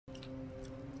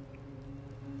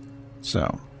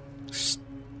So,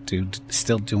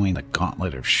 still doing the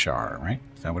Gauntlet of Shar, right?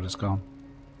 Is that what it's called?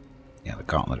 Yeah, the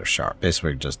Gauntlet of Shar.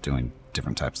 Basically, just doing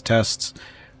different types of tests.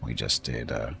 We just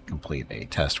did complete a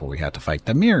test where we had to fight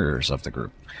the mirrors of the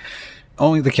group.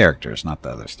 Only the characters, not the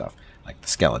other stuff, like the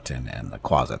skeleton and the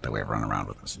closet that we have running around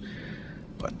with us.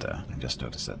 But I just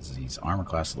noticed that Z's armor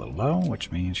class is a little low,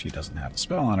 which means she doesn't have a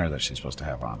spell on her that she's supposed to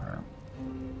have on her.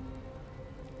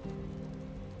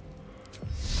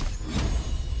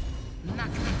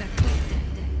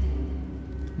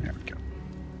 There we go.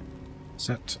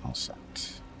 Set, all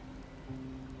set.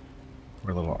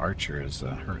 Poor little archer is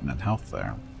hurting in health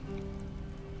there.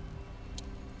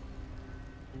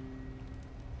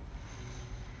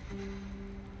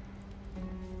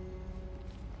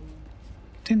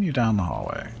 Continue down the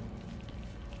hallway.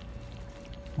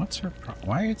 What's her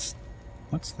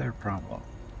what's their problem?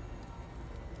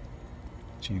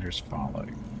 Cheaters follow.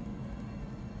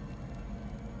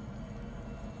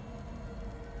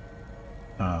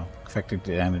 Affected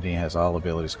entity has all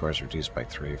ability scores reduced by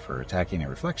 3 for attacking a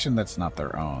reflection that's not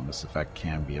their own. This effect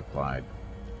can be applied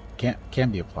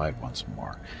can be applied once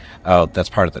more. Oh, that's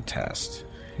part of the test.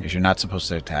 Is you're not supposed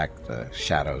to attack the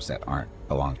shadows that aren't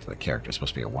belong to the character. It's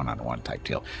supposed to be a one-on-one type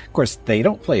deal. Of course, they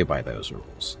don't play by those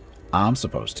rules. I'm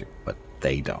supposed to, but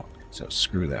they don't. So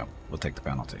screw them. We'll take the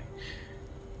penalty.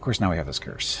 Of course, now we have this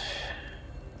curse.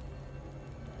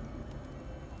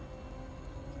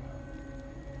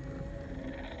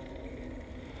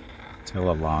 Till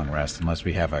a long rest, unless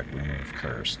we have a remove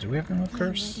curse. Do we have a remove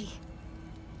curse?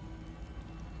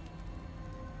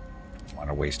 I want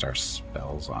to waste our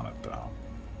spells on it, though.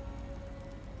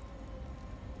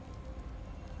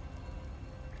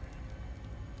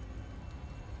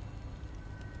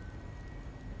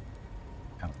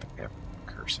 I don't think we have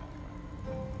a curse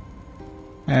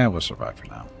anyway. We'll survive for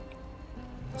now.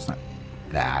 It's not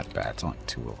that bad. It's only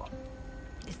 2 of them.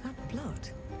 Is that blood?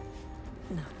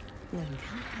 No.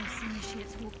 Countless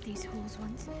initiates walked these halls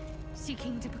once,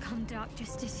 seeking to become dark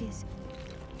justiciars.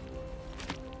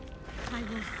 I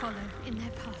will follow in their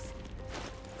path.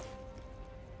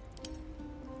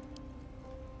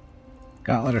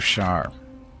 Gauntlet of Shar.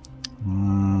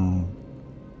 We're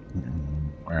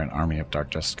an army of dark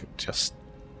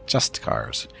just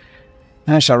cars.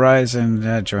 I shall rise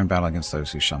and join battle against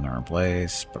those who shun their own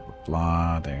blaze. Blah, blah,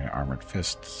 blah. Their armored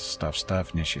fist, stuff.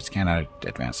 Initiates cannot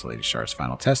advance the Lady Shar's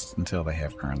final test until they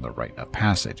have earned the rite of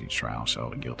passage. Each trial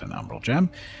shall yield an umbral gem.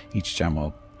 Each gem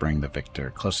will bring the victor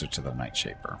closer to the Night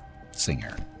Shaper.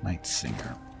 Night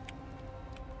Singer.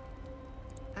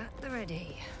 At the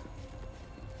ready.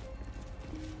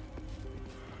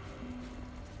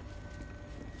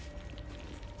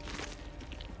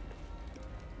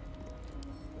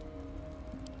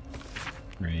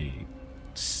 Read.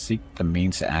 Seek the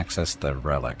means to access the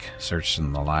relic. Search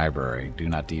in the library. Do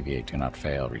not deviate. Do not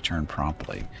fail. Return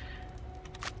promptly.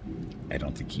 I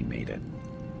don't think he made it.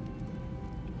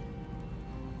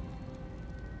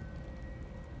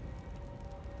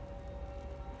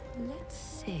 Let's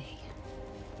see.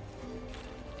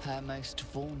 Her most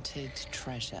vaunted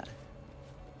treasure.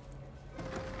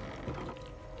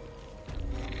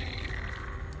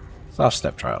 Soft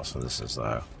step trial, so this is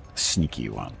a sneaky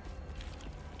one.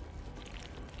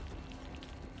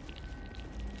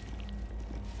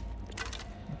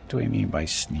 What do I mean by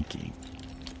sneaky?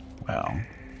 Well,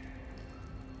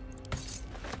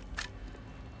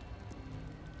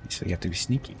 so you have to be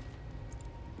sneaky.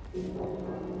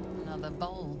 Another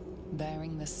bowl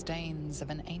bearing the stains of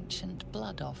an ancient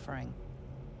blood offering.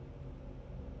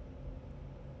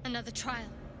 Another trial.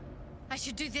 I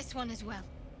should do this one as well.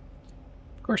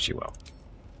 Of course you will.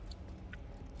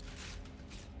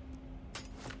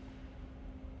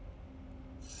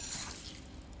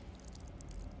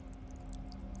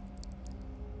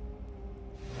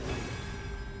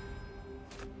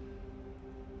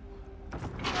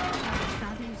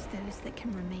 Values those that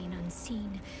can remain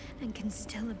unseen and can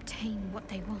still obtain what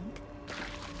they want.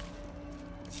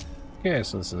 Okay,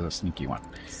 so this is a sneaky one.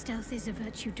 Stealth is a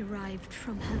virtue derived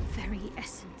from her very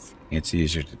essence. It's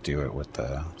easier to do it with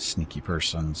the sneaky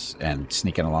persons and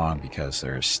sneaking along because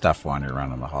there's stuff wandering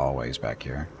around in the hallways back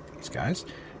here. These guys.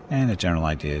 And the general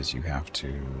idea is you have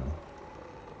to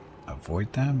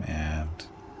avoid them and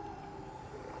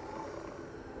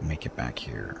make it back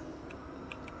here.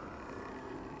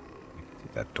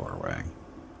 Take that doorway.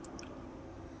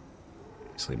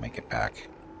 Easily make it back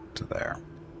to there.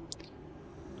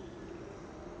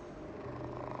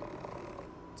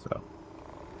 So,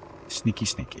 sneaky,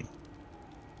 sneaky.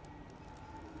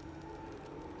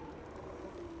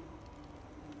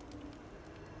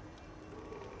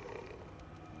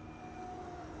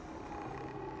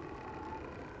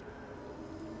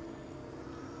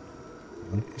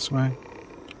 This way?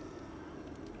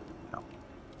 No.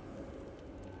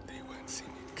 They won't see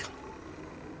me come.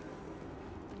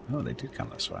 Oh, they do come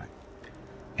this way.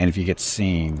 And if you get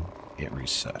seen, it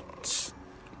resets.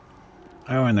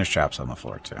 Oh, and there's traps on the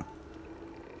floor, too.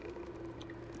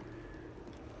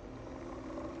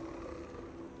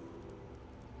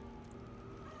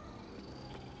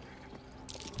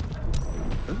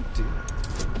 Oh dear.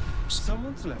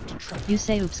 Someone's left a trap. You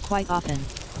say oops quite often.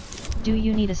 Do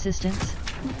you need assistance?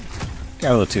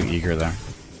 Got a little too eager there.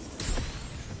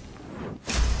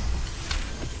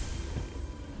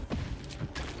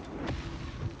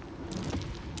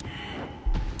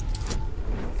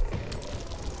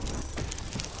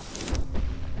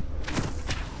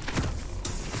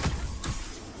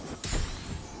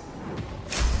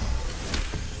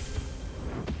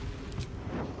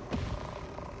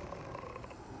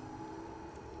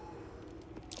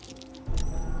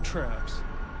 Traps.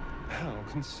 How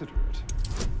considerate.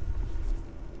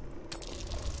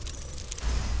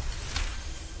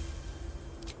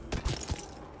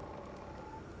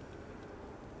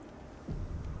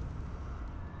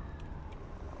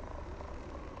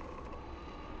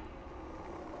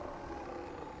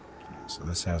 So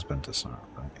this has been disarmed.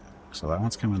 Okay. So that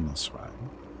one's coming this way.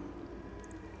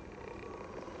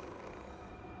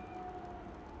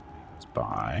 It's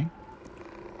by.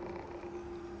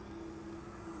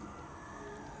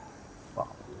 Follow.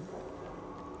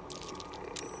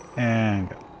 And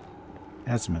go.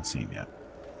 Hasn't been seen yet.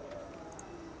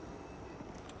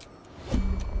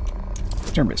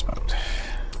 Turn-based mode.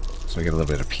 So we get a little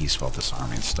bit of peace while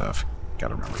disarming stuff.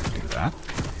 Gotta remember to do that.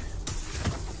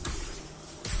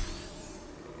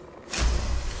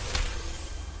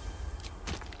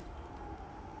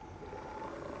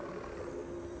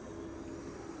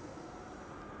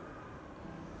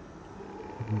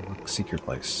 Secret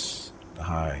place to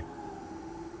hide.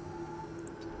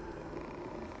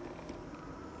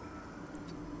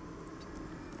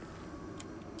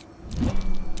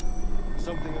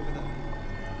 Something over there.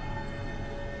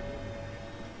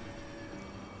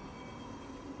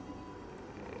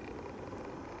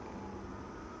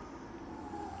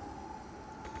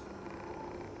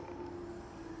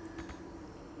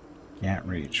 Can't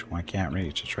reach. Why can't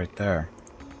reach? It's right there.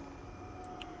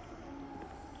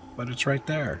 But it's right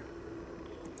there.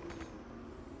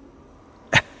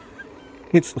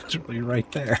 It's literally right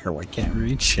there. Why can't we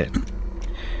reach it?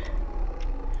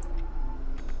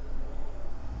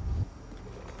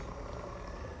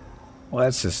 Well,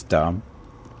 that's just dumb.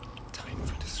 Time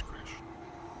for discretion.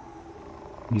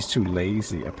 He's too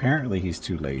lazy. Apparently, he's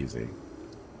too lazy.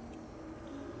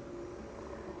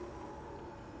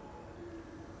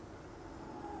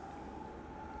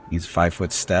 He's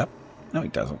 5-foot step? No, he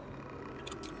doesn't.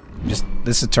 Just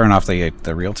this is turn off the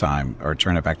real time, or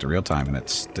turn it back to real time, and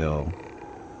it's still.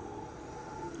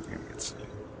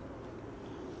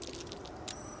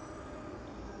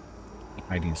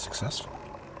 Hiding successful.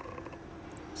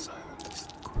 Silence.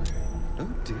 Gray.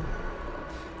 Oh dear.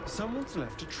 Someone's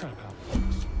left a trap out for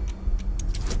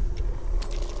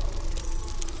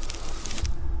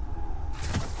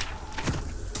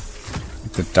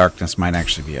us. The darkness might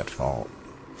actually be at fault.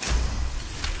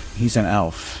 He's an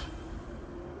elf.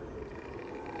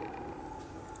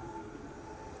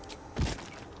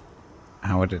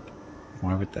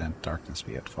 Why would that darkness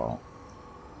be at fault?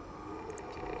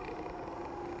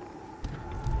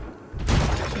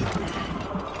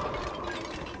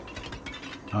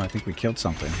 Oh, I think we killed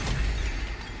something.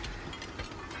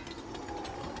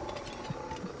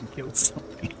 We killed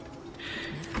something.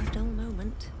 Never a dull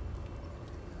moment.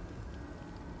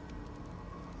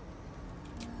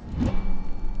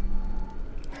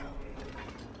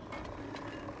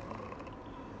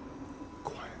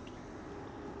 Quietly.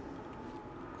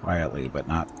 Quietly, but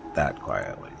not that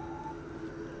quietly.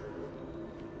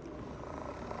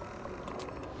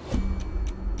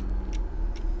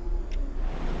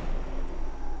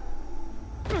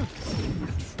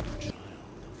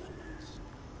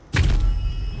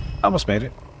 Almost made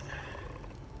it.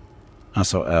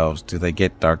 Also, elves. Do they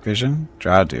get dark vision?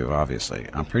 Drow do, obviously.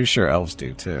 I'm pretty sure elves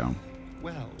do, too.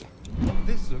 Well,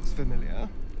 this looks familiar.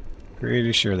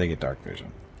 Pretty sure they get dark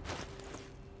vision.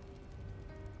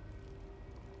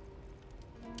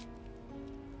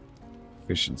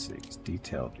 Efficiencies.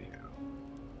 Detailed view.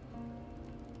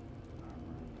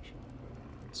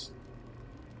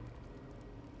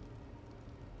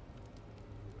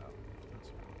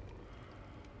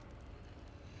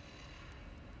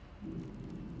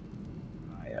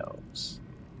 High elves.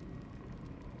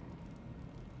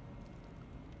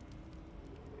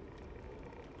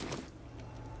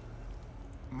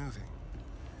 Moving.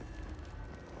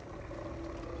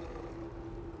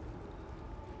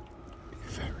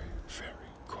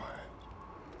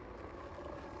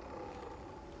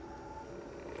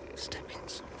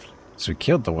 So we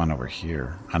killed the one over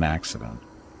here on accident.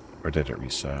 Or did it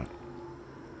reset?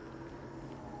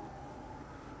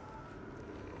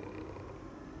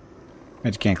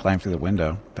 Bet you can't climb through the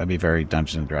window. That'd be very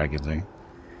Dungeons and Dragons-y.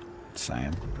 Just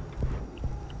saying.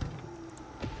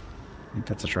 I think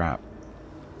that's a trap.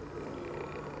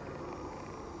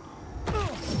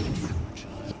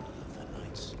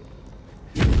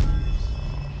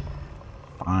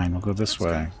 Fine, we'll go this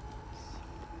way.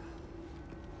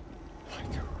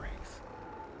 Like a wraith.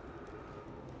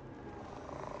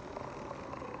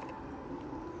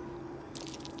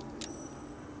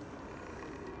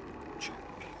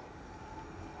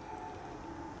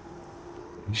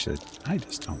 You should. I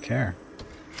just don't care.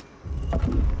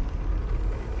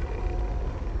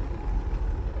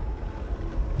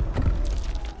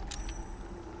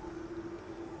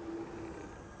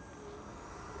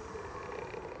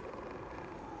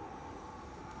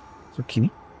 So can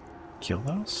you kill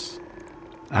those?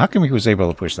 How come he was able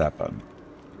to push that button?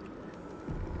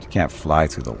 You can't fly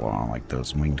through the wall like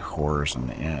those winged horrors in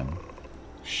the inn.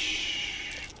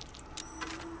 Shh.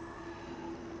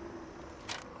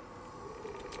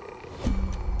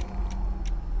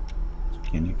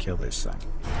 Can you kill this thing?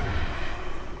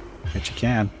 Bet you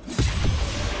can.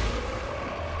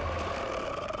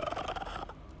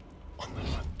 On the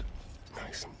hunt.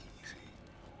 Nice and easy.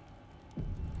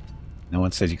 No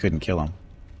one said you couldn't kill him.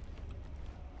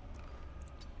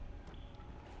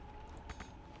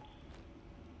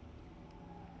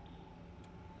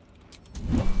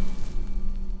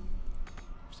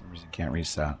 For some reason can't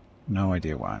reach that. No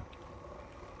idea why.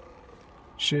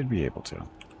 Should be able to.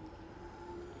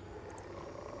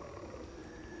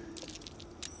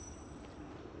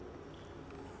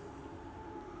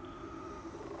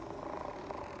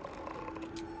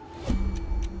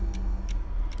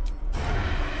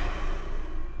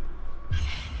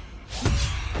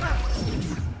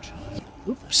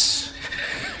 Oops.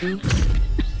 Oops.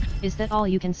 Is that all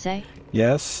you can say?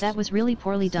 Yes. That was really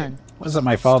poorly done. Wasn't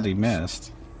my fault he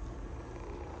missed.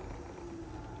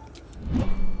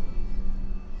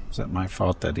 Was it my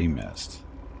fault that he missed?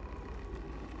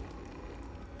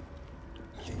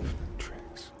 Leave the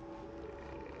tricks.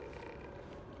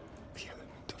 The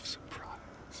element of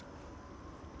surprise.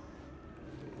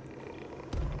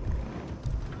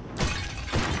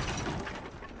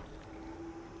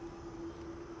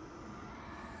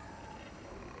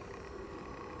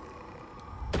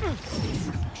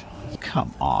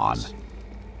 Come on.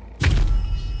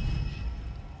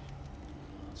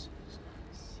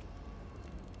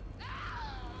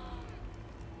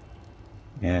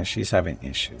 Yeah, she's having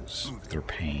issues with her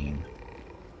pain.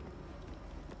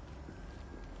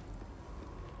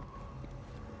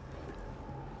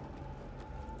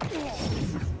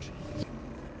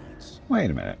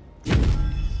 Wait a minute.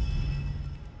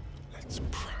 Let's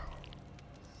prowl.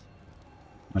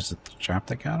 Was it the trap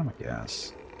that got him?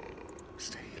 Yes.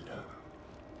 Stay low.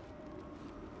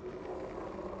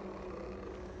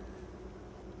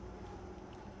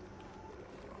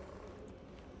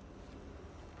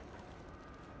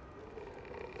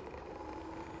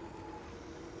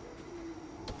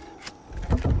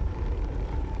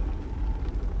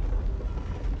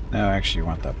 No, actually, you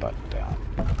want that button down.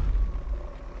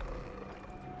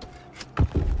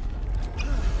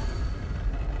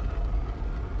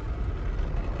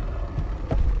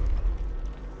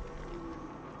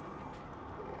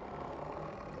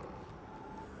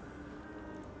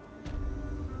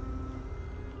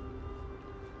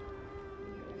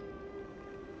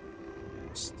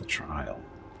 It's the trial.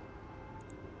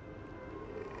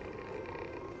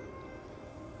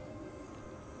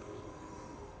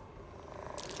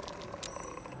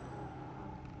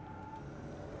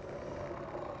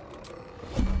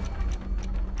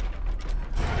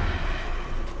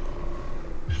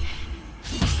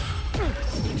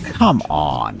 Come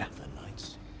on.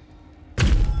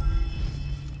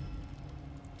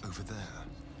 Over there.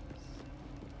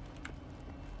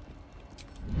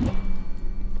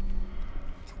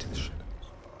 Into the shadows.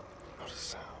 Not a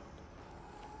sound.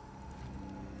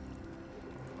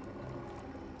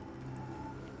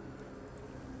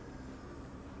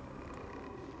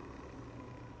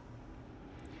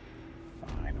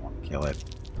 Fine, I won't kill it.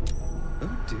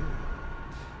 Oh dear.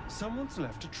 Someone's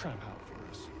left a trap out for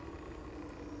us.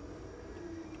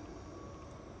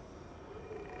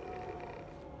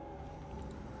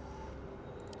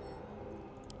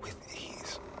 With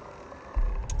ease.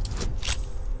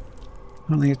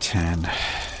 Only a 10.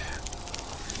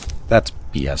 That's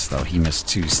BS though. He missed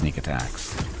 2 sneak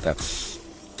attacks. That's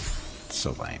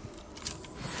so lame.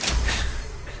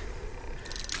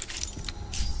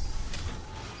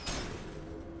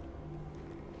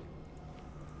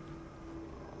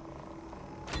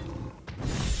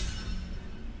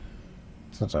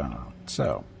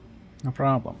 So, no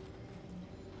problem.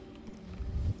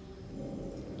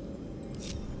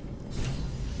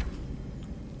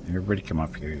 Everybody come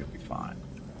up here, you'll be fine.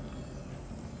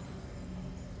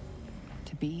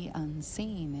 To be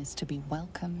unseen is to be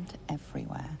welcomed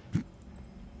everywhere.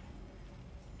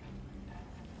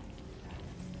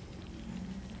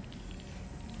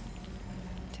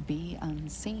 To be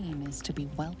unseen is to be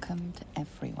welcomed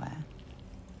everywhere.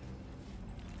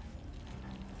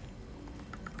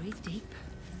 Breathe deep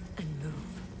and move.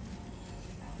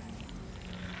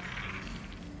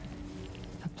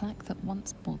 A plaque that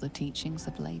once bore the teachings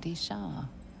of Lady Shar,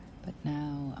 but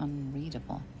now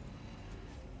unreadable.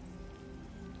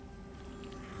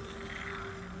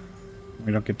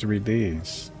 We don't get to read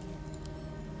these.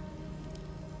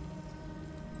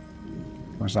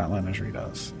 Where's that letting us read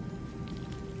us?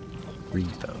 Read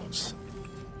those.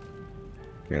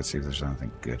 Okay, let's see if there's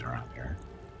anything good around here.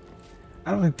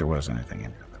 I don't think there was anything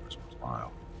in here that was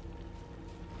worthwhile.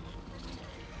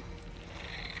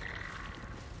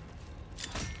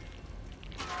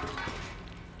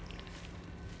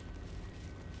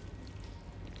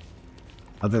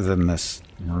 Other than this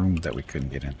room that we couldn't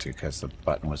get into because the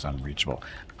button was unreachable.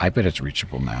 I bet it's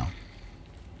reachable now.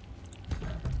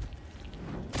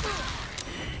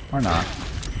 Or not.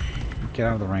 Get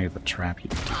out of the way of the trap, you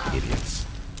idiots.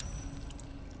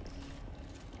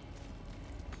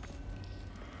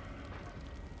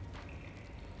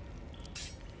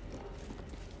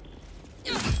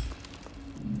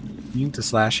 Immune to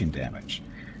slashing damage.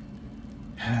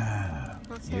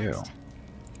 What's You. next?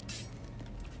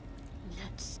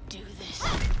 Let's do this.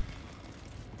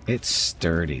 It's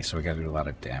sturdy, so we gotta do a lot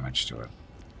of damage to it.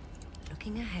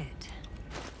 Looking ahead.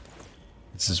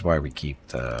 This is why we keep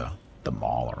the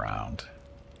maul around.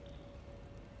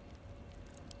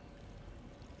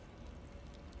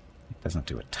 It doesn't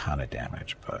do a ton of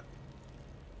damage, but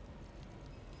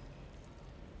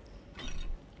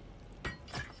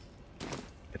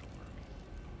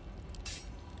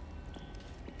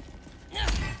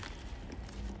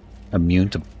immune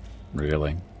to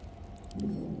really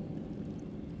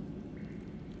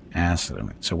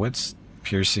acid. So what's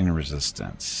piercing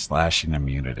resistance, slashing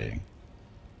immunity,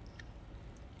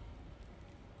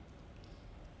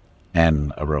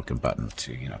 and a broken button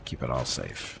to, you know, keep it all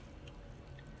safe.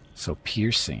 So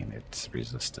piercing, it's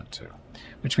resistant to,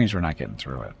 which means we're not getting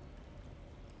through it.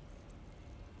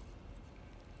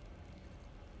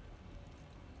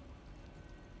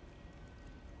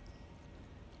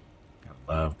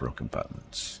 I love broken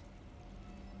buttons.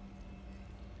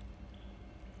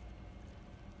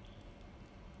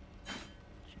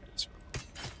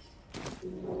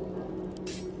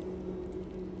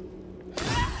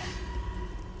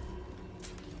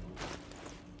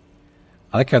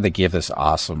 I like how they give this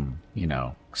awesome, you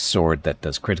know, sword that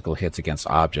does critical hits against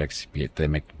objects. They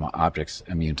make objects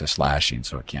immune to slashing,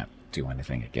 so it can't do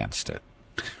anything against it.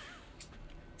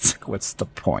 It's like, what's the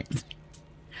point?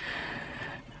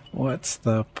 What's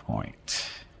the point?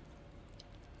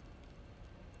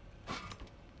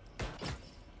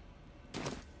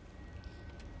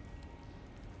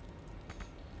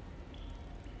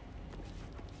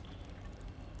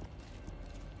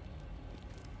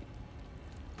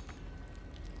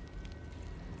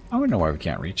 I don't know why we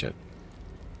can't reach it.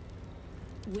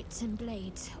 Wits and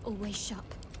blades always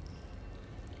sharp.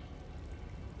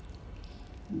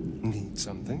 Need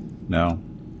something? No.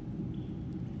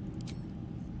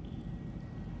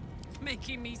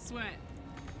 Making me sweat.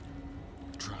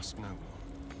 Trust no one.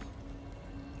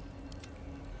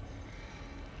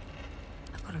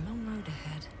 I've got a long road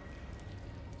ahead.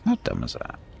 How dumb is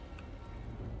that?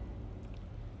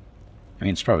 I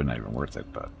mean, it's probably not even worth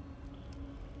it, but...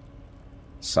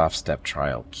 Soft step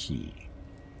trial key.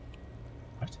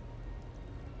 What?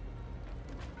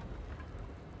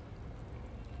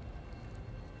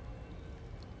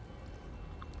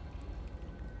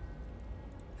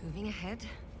 Moving ahead.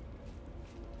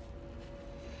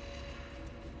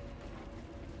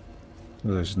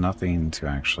 There's nothing to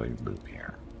actually loot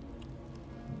here.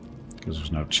 Because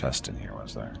there's no chest in here,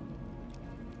 was there?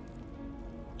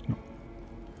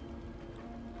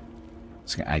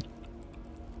 So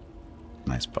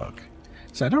nice bug.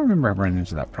 So I don't remember running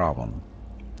into that problem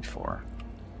before.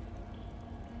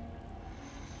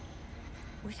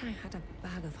 Wish I had a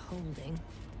bag of holding.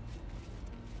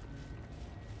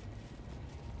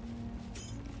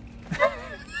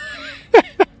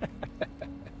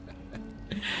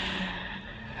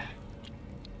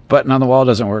 Button on the wall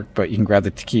doesn't work, but you can grab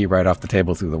the key right off the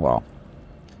table through the wall.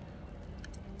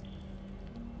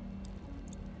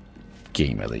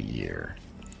 Game of the year.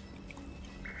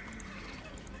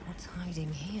 What's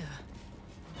hiding here?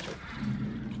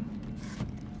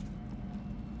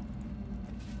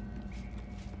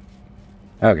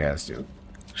 Okay, let's do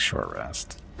a short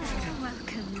rest.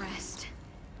 Welcome, rest.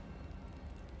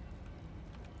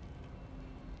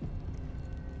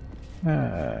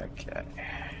 Okay.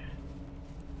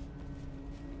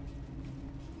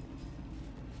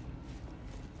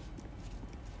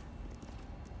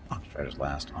 Bonfires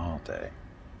last all day.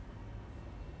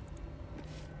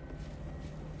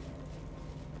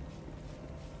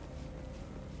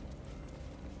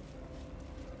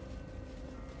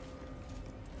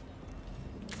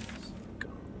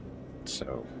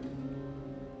 So,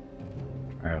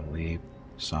 trial leap,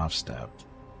 soft step.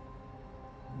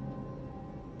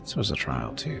 This was a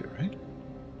trial too, right?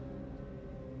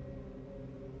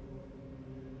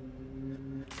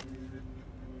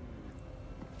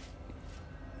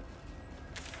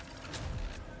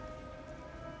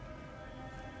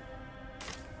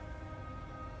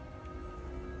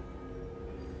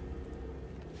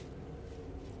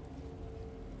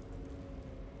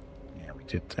 Yeah, we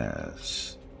did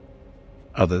this.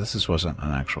 Oh, this wasn't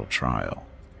an actual trial.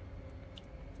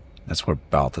 That's where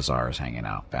Balthazar is hanging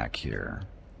out back here.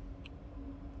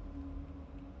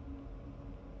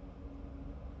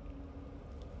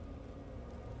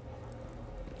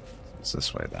 It's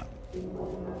this way then.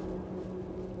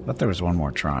 I thought there was one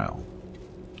more trial.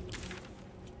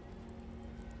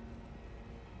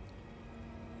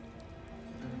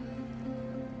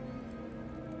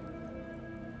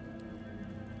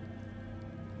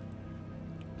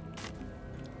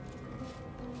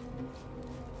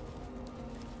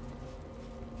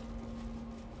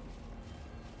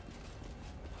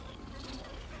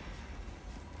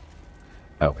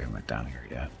 Oh, we haven't went down here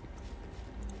yet.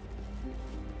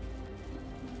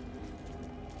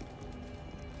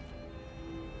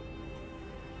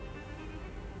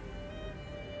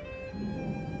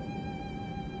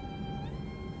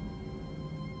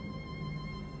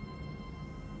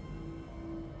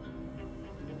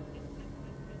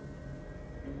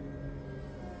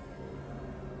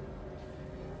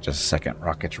 Just a second.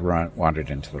 Rocket's wandered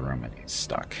into the room and he's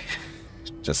stuck.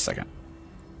 Just a second.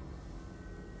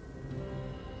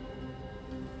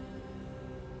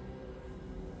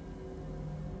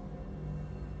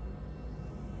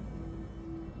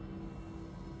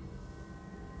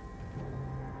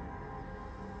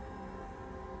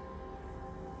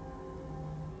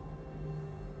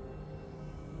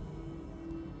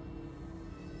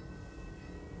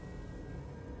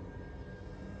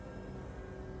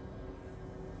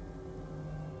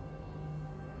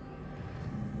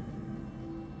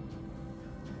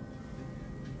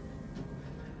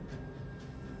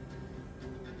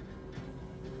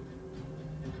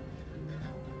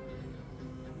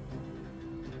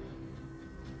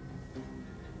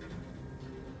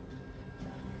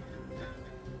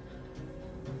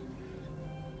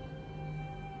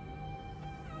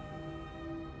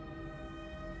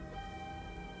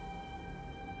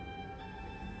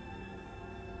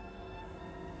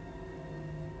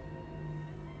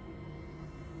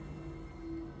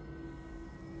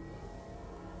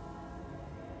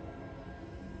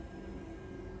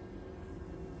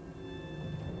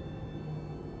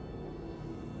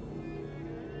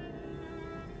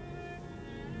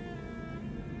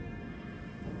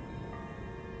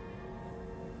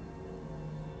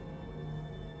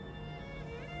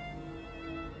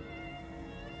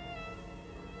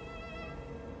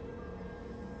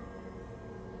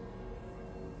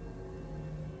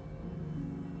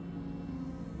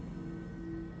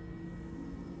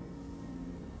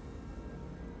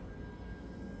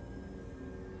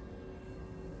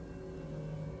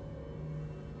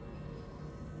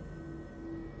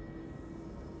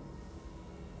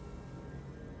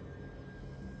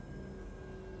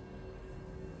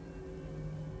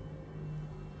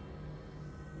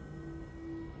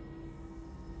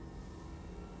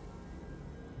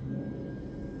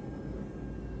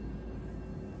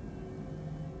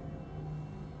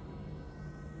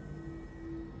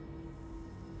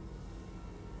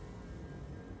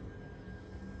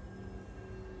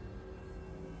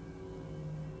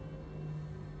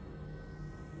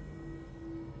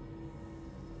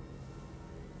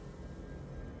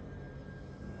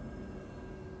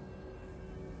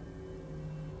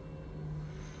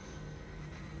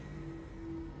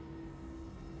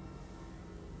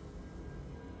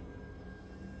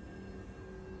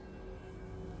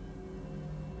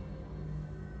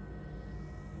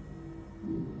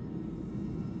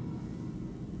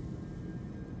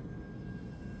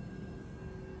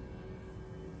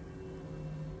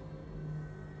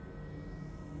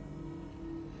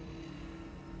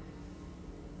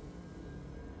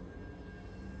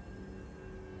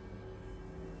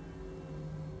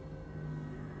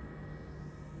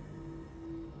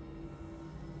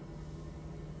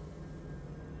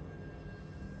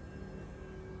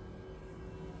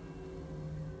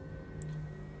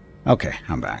 Okay,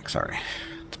 I'm back. Sorry.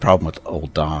 The problem with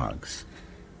old dogs.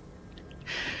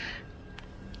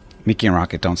 Mickey and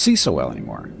Rocket don't see so well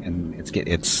anymore, and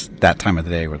it's that time of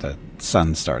the day where the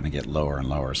sun's starting to get lower and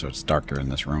lower, so it's darker in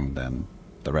this room than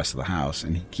the rest of the house.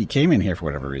 And he came in here for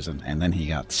whatever reason, and then he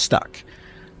got stuck,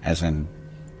 as in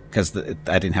because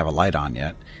I didn't have a light on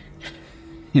yet,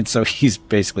 and so he's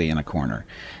basically in a corner,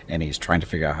 and he's trying to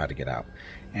figure out how to get out,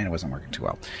 and it wasn't working too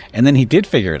well. And then he did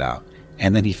figure it out.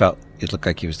 And then he felt it looked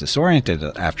like he was disoriented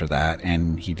after that,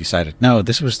 and he decided, no,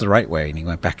 this was the right way, and he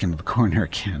went back into the corner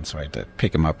again. So I had to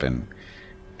pick him up and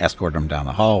escort him down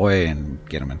the hallway and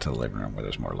get him into the living room where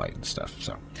there's more light and stuff.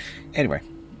 So anyway,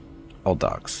 old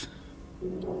dogs.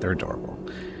 They're adorable.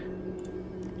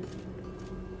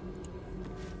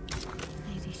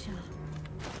 Lady Shar.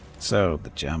 So the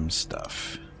gem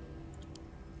stuff.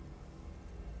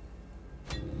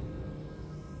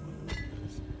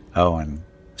 Oh, and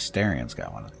Asterian's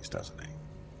got one of these, doesn't he?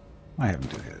 Why have him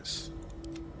do his?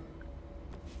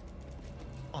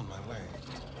 On my way.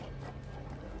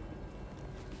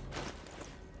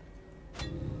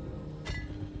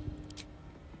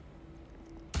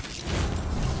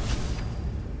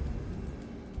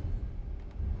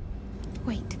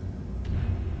 Wait,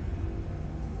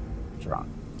 What's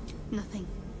wrong? nothing.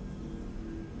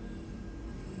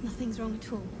 Nothing's wrong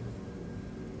at all.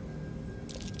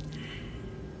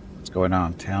 What's going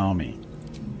on? Tell me.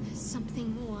 There's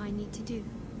something more I need to do,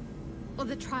 or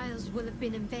the trials will have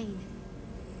been in vain.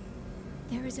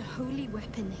 There is a holy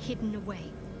weapon hidden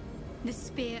away, the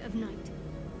Spear of Night.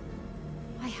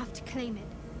 I have to claim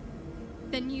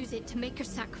it, then use it to make a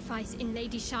sacrifice in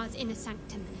Lady Shar's inner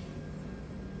sanctum.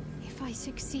 If I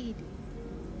succeed,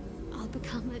 I'll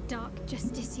become a Dark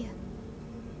Justiciar.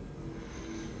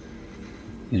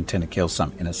 You intend to kill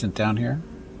some innocent down here?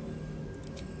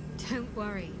 Don't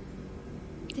worry.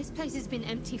 This place has been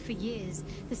empty for years.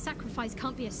 The sacrifice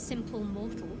can't be a simple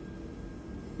mortal.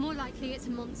 More likely it's a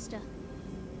monster.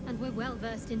 And we're well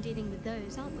versed in dealing with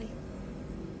those, aren't we?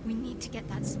 We need to get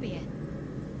that spear.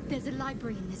 There's a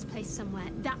library in this place somewhere.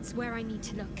 That's where I need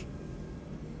to look.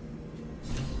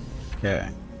 Okay.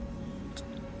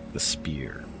 The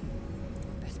spear.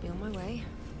 Best be on my way.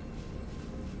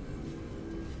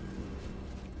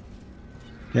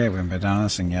 Okay, we haven't been down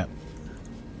this thing yet.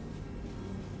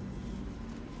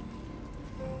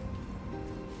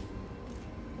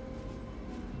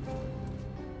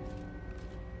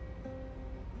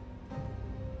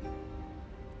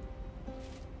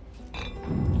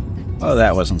 Oh,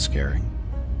 that wasn't scary.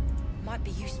 Might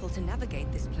be useful to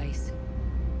navigate this place.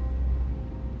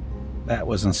 That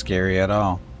wasn't scary at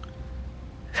all.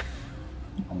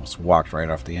 Almost walked right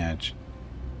off the edge.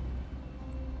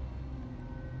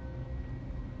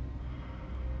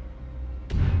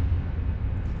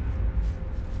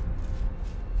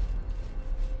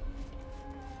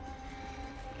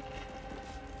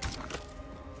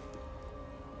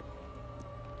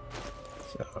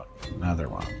 So, another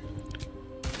one.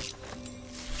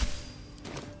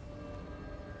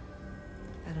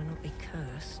 Better not be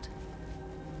cursed.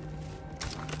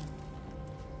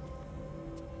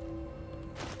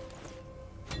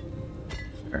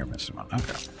 Very missing one.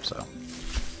 Okay, so.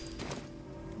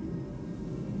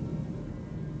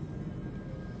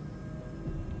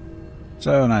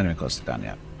 So, not even close to done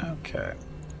yet. Okay.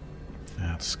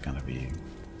 That's gonna be.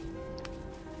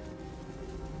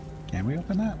 Can we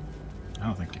open that? I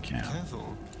don't think we can.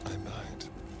 Careful, I might.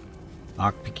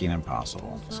 Lock picking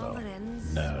impossible. Well, So, that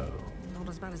ends. no. Not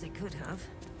as bad as it could have.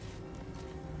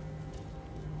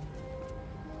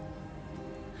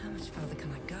 How much further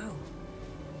can I go?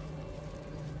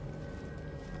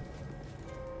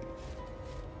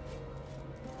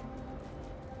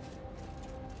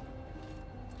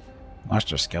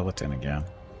 Lost our skeleton again.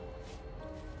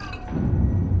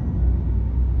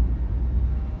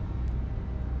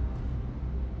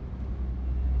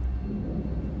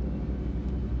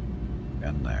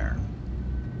 Been there.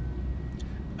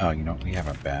 Oh, you know, we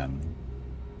haven't been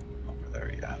over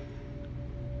there yet.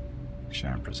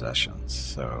 Sharing possessions,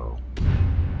 so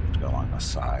go along the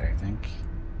side, I think.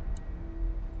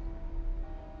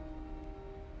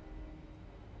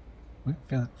 We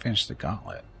finished the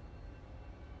gauntlet.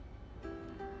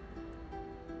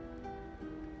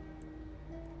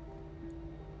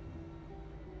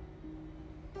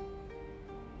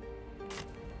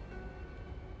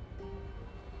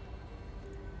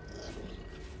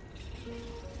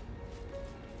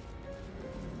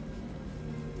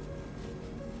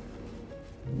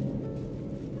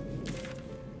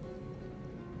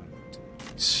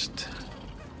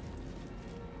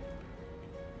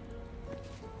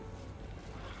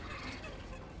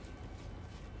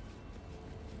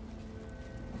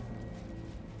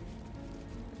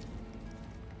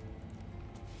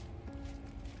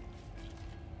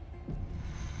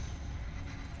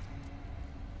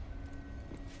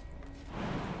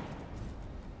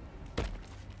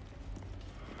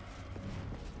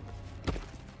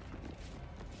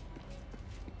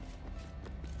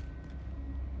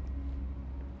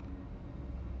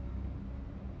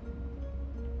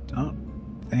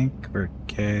 think we're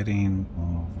getting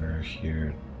over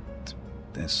here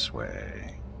this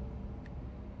way.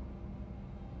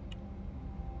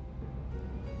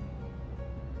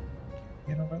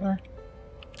 Get over there.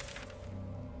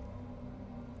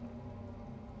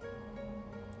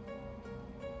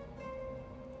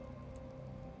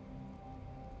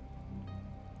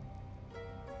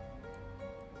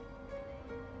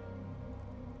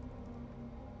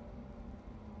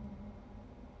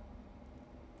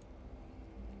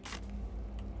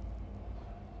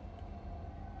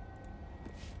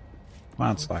 Come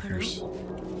on, slackers.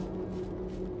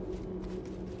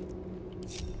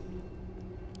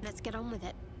 Let's get on with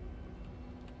it.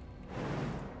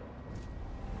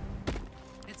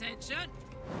 Attention!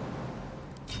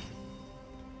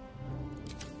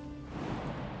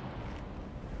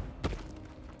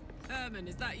 Herman,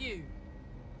 is that you?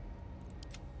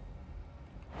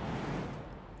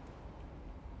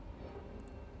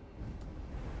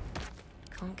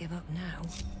 Can't give up now.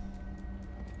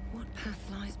 What path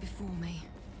lies before me?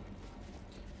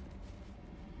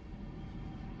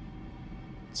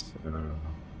 So,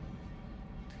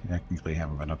 technically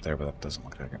haven't been up there, but that doesn't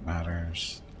look like it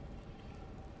matters.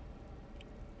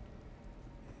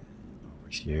 Over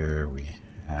here, we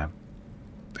have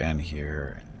been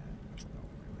here.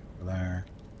 Over there.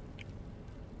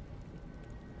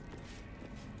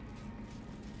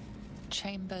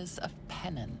 Chambers of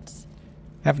Penance.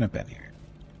 Haven't been here.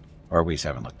 Or we just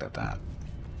haven't looked at that.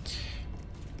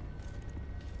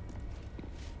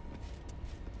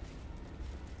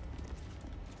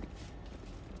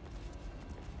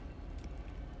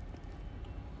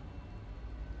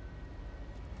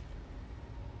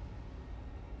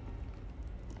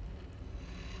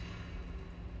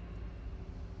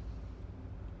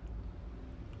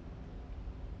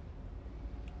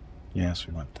 Yes,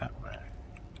 we went that way.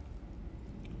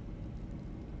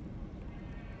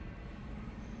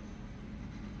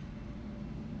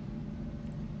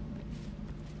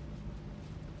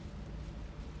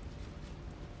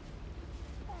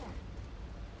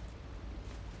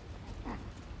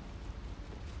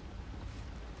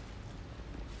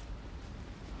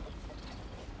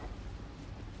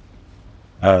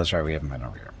 Oh, that's right, we haven't been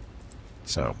over here.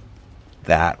 So,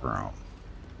 that room.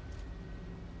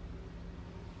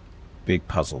 Big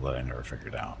puzzle that I never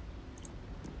figured out.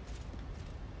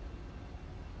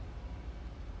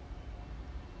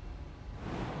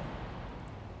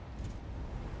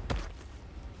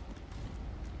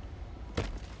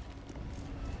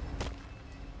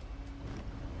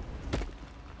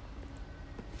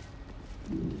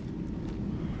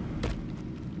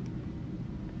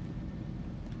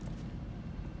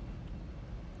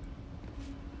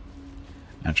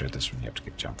 Actually, this one you have to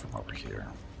get jump from over here.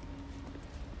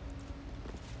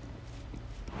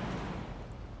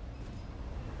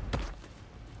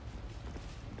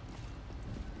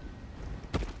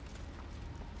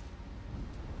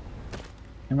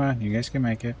 Come on, you guys can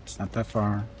make it. It's not that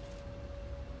far.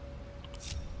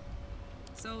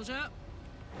 Soldier.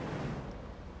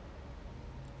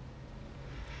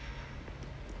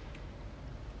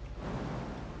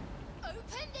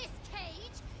 Open this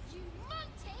cage, you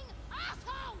munting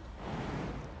asshole!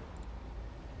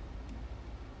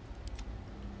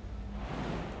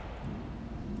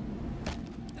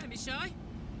 Don't be shy.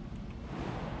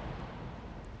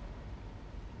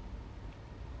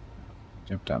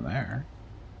 Jump down there.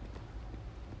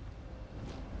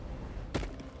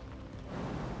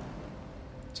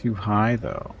 Too high,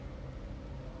 though.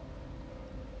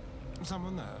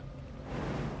 Someone there?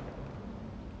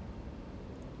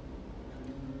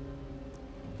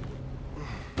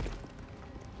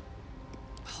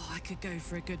 Oh, I could go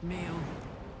for a good meal.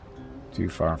 Too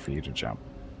far for you to jump.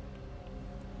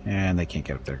 And they can't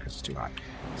get up there because it's too high.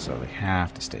 So they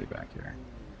have to stay back here.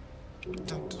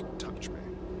 Don't touch me.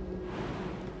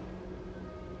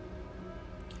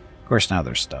 Of course, now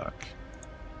they're stuck.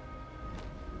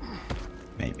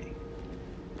 Maybe.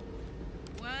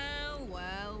 Well,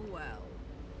 well, well.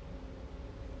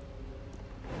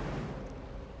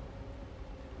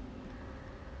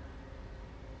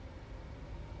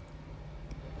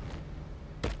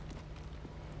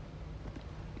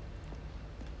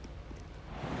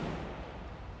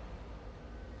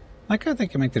 I could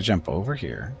think I can make the jump over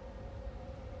here.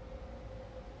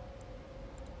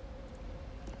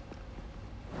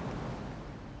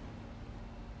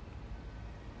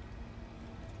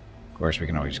 Of course, we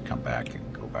can always come back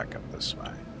and go back up this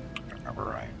way. If I remember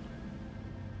right.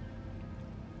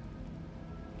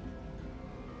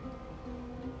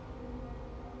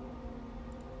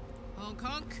 Honk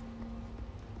honk.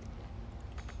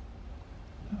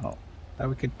 Oh, that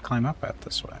we could climb up at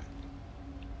this way.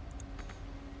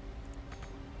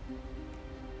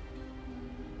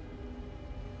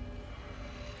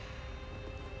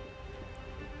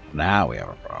 Now we have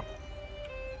a problem.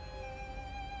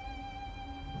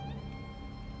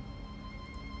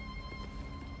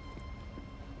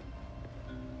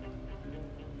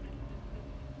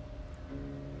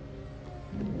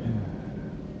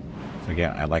 So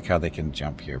again, I like how they can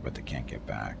jump here, but they can't get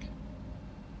back.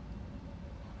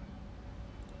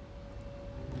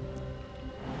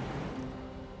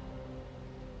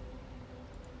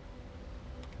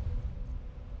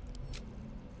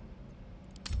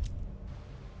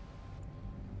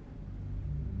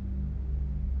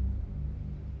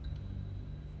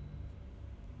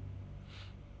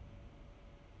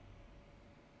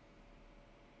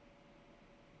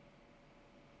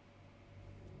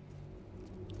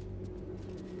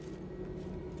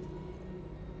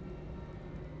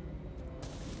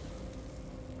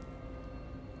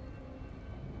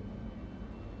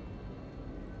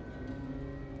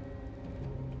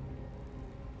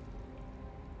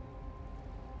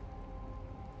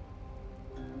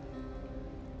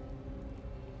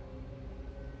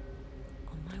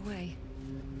 Way.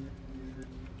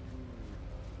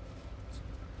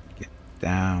 Get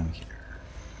down here.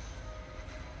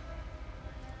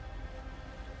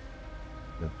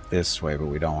 Go this way, but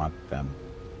we don't want them.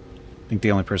 I think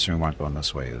the only person we want going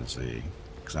this way is the...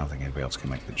 because I don't think anybody else can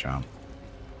make the jump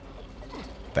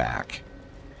back.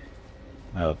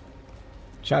 Well,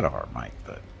 Shadowheart might,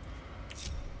 but...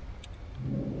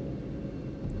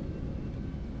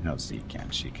 No, Z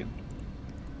can. She can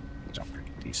jump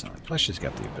pretty decently. Plus she's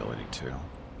got the ability to.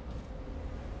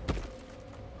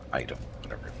 Item,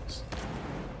 whatever it is.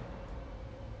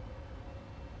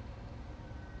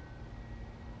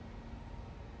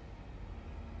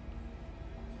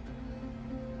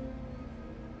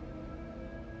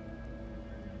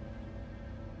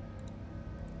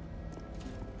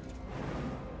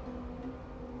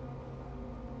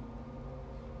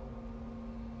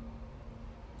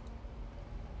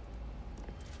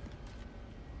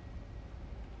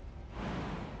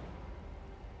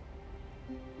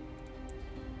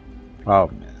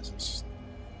 Problem is,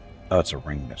 it's a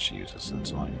ring that she uses.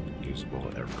 It's only usable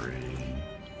every...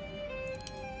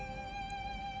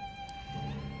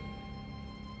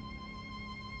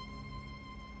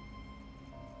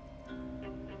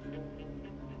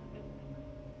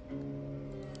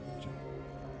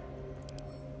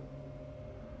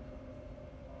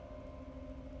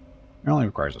 It only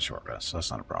requires a short rest, so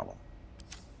that's not a problem.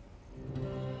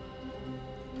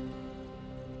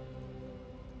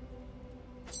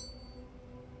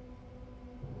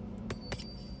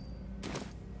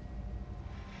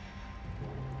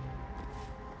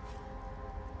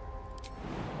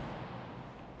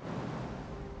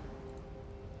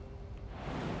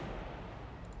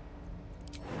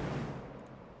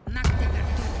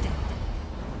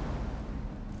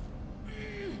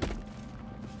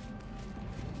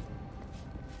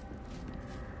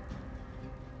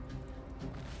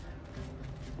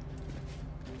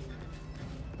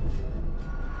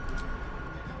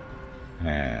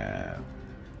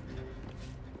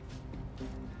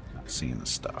 Not seeing the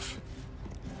stuff.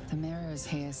 The mirrors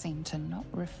here seem to not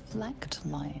reflect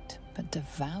light, but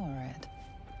devour it.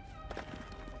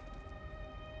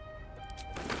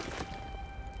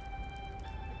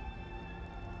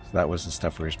 So that was the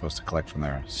stuff we were supposed to collect from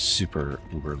their super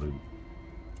uber loot.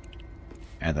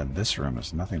 And then this room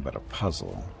is nothing but a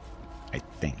puzzle, I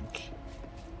think.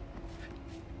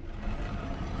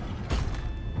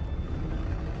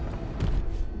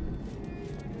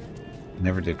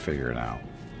 Never did figure it out.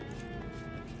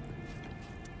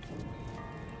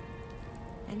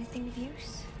 Anything of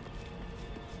use?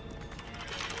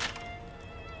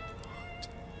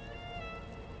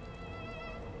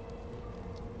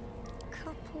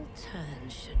 Couple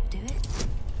turns should do it.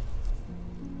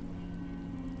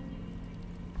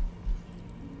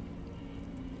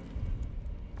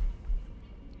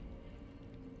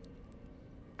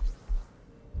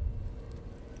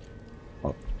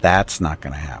 Well, that's not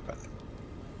going to happen.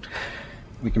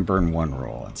 We can burn one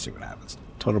roll and see what happens.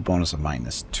 Total bonus of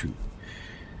 -2.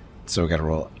 So we gotta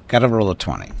roll a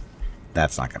 20.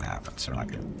 That's not gonna happen, so we're not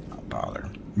gonna bother.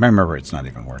 Remember, it's not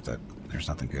even worth it. There's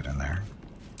nothing good in there.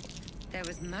 There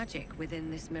was magic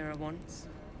within this mirror once.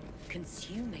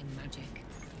 Consuming magic.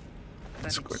 But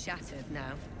That's it's good. shattered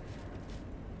now.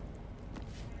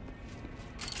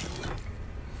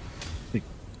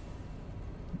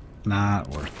 Not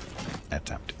worth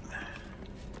attempting.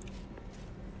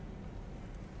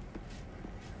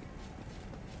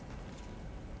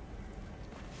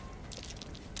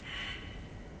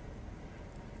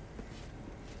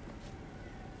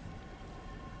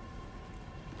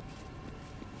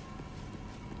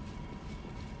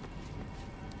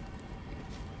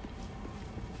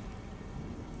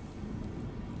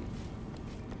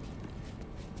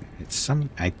 It's some...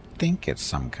 I think it's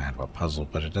some kind of a puzzle,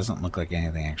 but it doesn't look like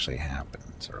anything actually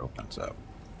happens or opens up.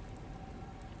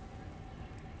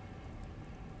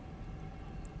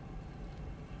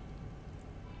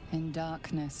 In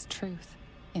darkness, truth.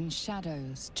 In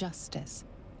shadows, justice.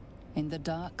 In the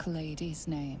Dark Lady's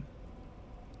name.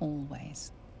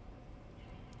 Always.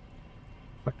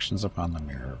 Reflections upon the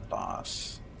mirror of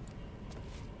loss.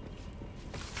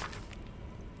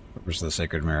 Purpose of the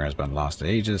sacred mirror has been lost to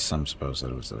ages. Some suppose that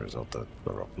it was the result of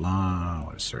blah blah blah.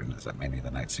 What is certain is that many of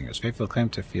the Night Singer's faithful claim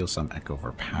to feel some echo of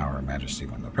her power and majesty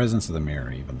when in the presence of the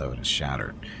mirror, even though it is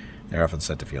shattered. They are often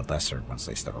said to feel lesser once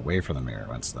they step away from the mirror,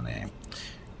 hence the name.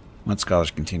 Once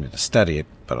scholars continue to study it,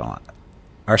 but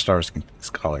our scholars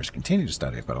continue to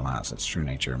study it, but alas, its true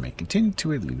nature may continue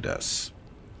to elude us.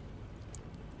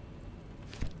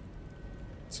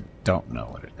 So don't know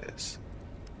what it is.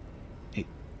 It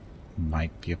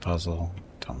might be a puzzle.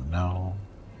 Don't know.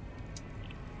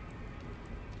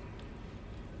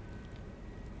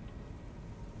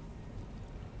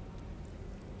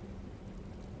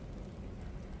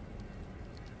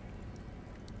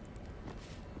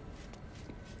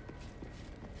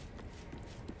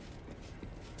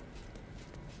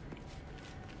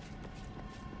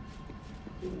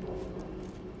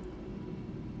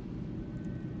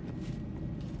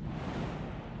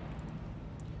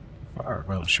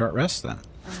 Well, short rest then.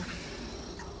 I'll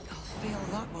feel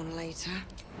that one later.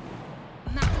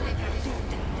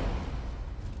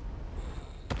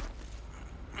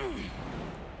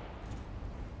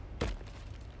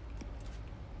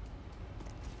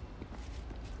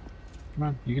 Come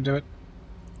on, you can do it.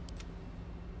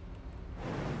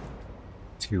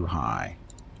 Too high.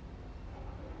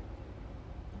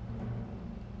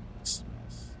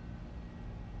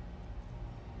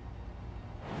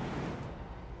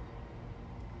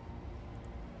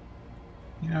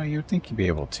 You know, you'd think you'd be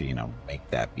able to, you know, make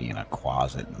that be in a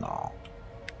closet and all.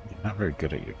 You're not very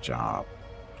good at your job.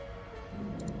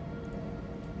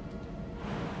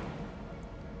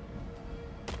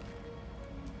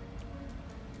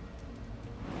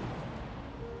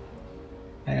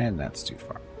 And that's too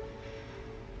far.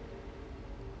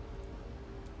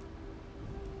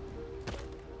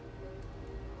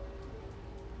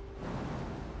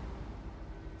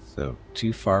 So,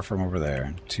 too far from over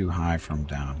there, too high from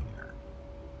down here.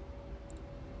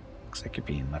 Looks like you're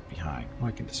being left behind. Oh,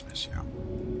 I can dismiss you.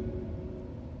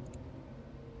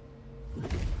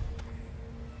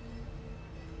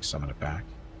 Summon it back.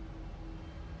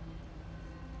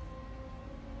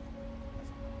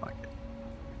 Like it.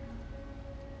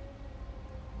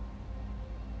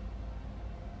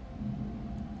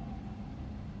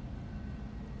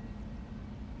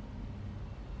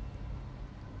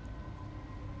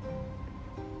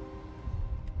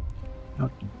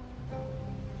 Okay.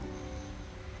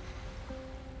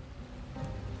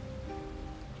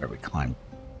 Where we climb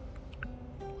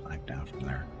down from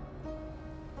there.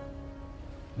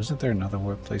 Wasn't there another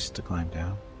place to climb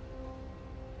down?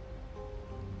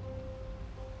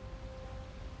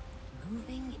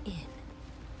 Moving in.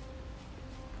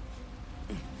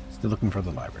 Still looking for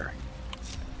the library.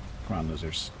 Come on,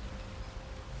 losers.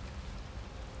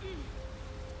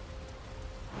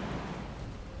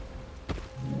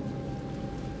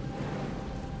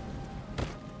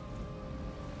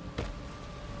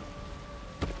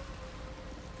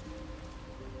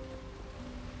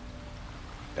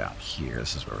 Down here,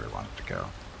 this is where we wanted to go.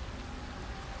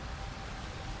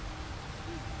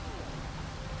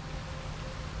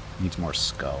 Needs more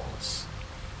skulls.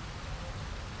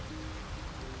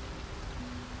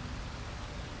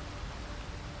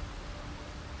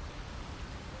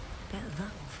 Bet that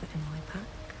will fit in my pack.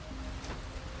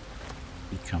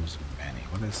 Becomes many.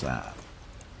 What is that?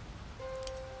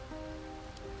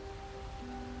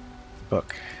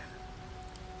 Book.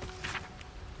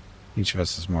 Each of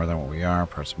us is more than what we are.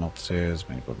 Parts of multitudes,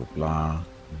 many blah blah blah.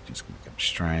 We just can become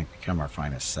strength, become our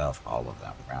finest self. All of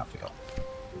them. Raphael.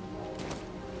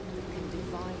 Can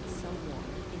divide someone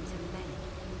into many.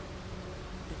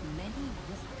 But many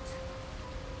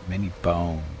what? Many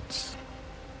bones.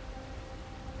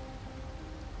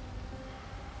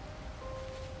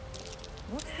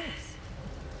 What's this?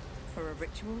 For a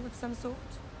ritual of some sort?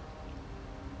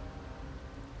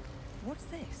 What's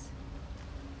this?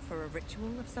 For a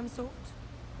ritual of some sort?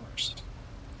 Worst.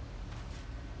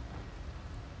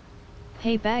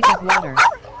 Hey, bag of water.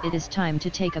 It is time to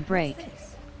take a break. What's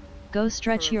this? Go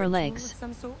stretch For a your ritual legs. of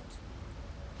some sort?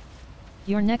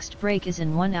 Your next break is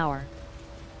in 1 hour.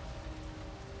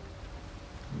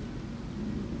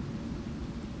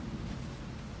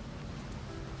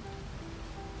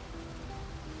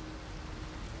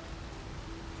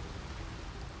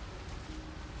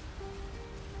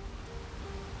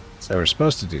 So we're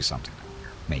supposed to do something down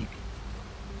here. Maybe.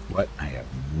 What? I have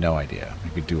no idea.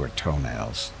 Maybe do her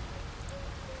toenails.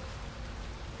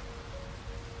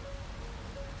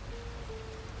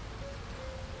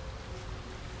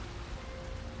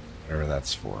 Whatever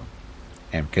that's for.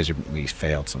 And because we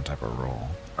failed some type of roll.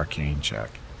 Arcane check.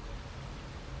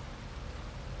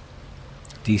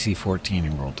 DC 14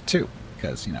 and rolled a 2.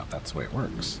 Because, you know, that's the way it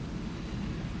works.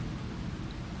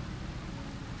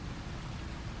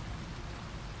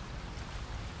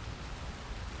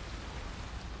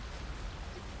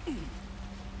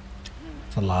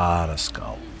 It's a lot of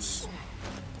skulls.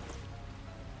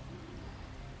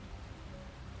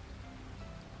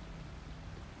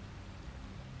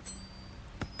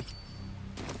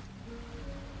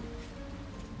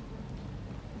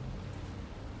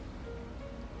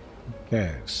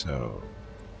 Okay, so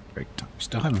break time.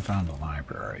 Still haven't found the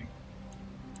library.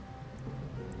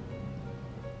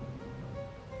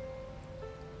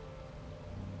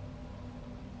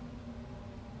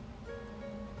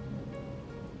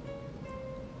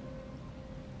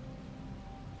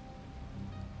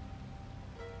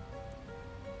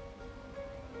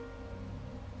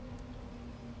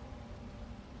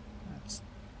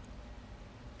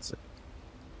 That's it.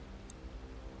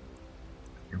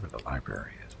 Here where the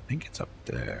library is. I think it's up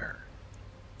there.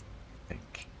 I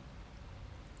think.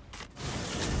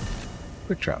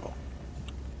 Quick travel.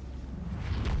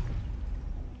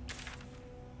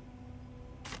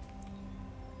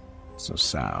 So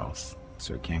south.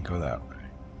 So it can't go that way.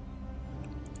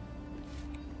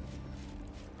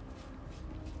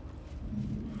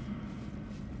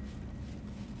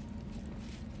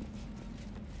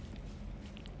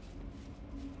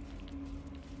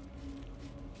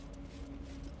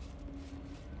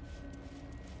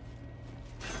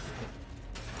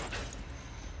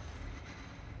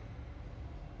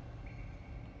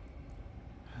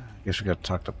 I guess we got to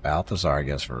talk to Balthazar, I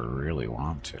guess, if we really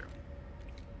want to.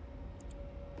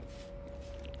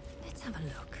 Let's have a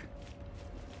look.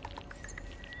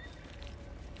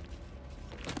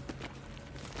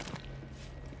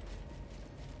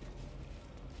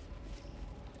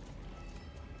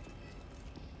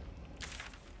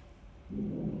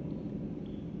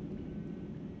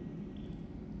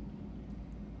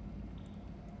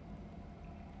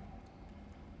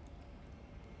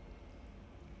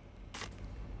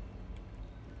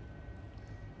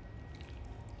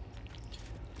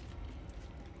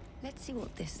 Let's see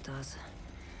what this does.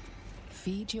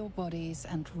 Feed your bodies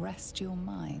and rest your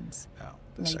minds. Oh,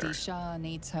 this Lady area. Shar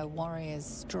needs her warriors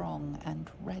strong and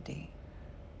ready.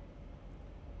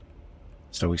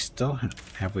 So we still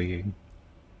have we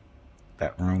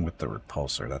that room with the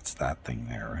repulsor. That's that thing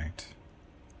there, right?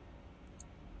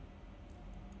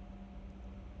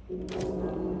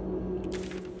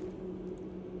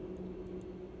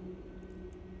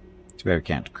 Too bad we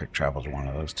can't quick travel to one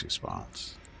of those two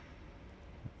spots.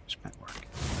 Which might work.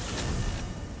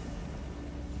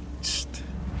 Just.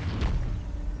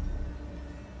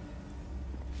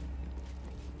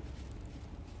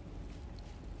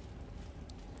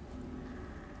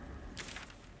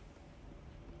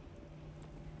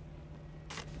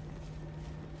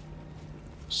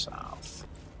 South.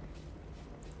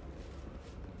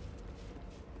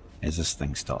 Is this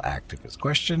thing still active is a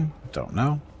question? Don't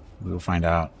know. We will find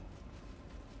out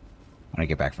when I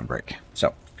get back from break.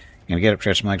 So, I'm going to get up,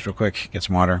 stretch my legs real quick, get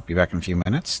some water, be back in a few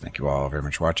minutes. Thank you all very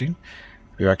much for watching.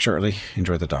 Be back shortly.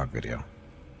 Enjoy the dog video.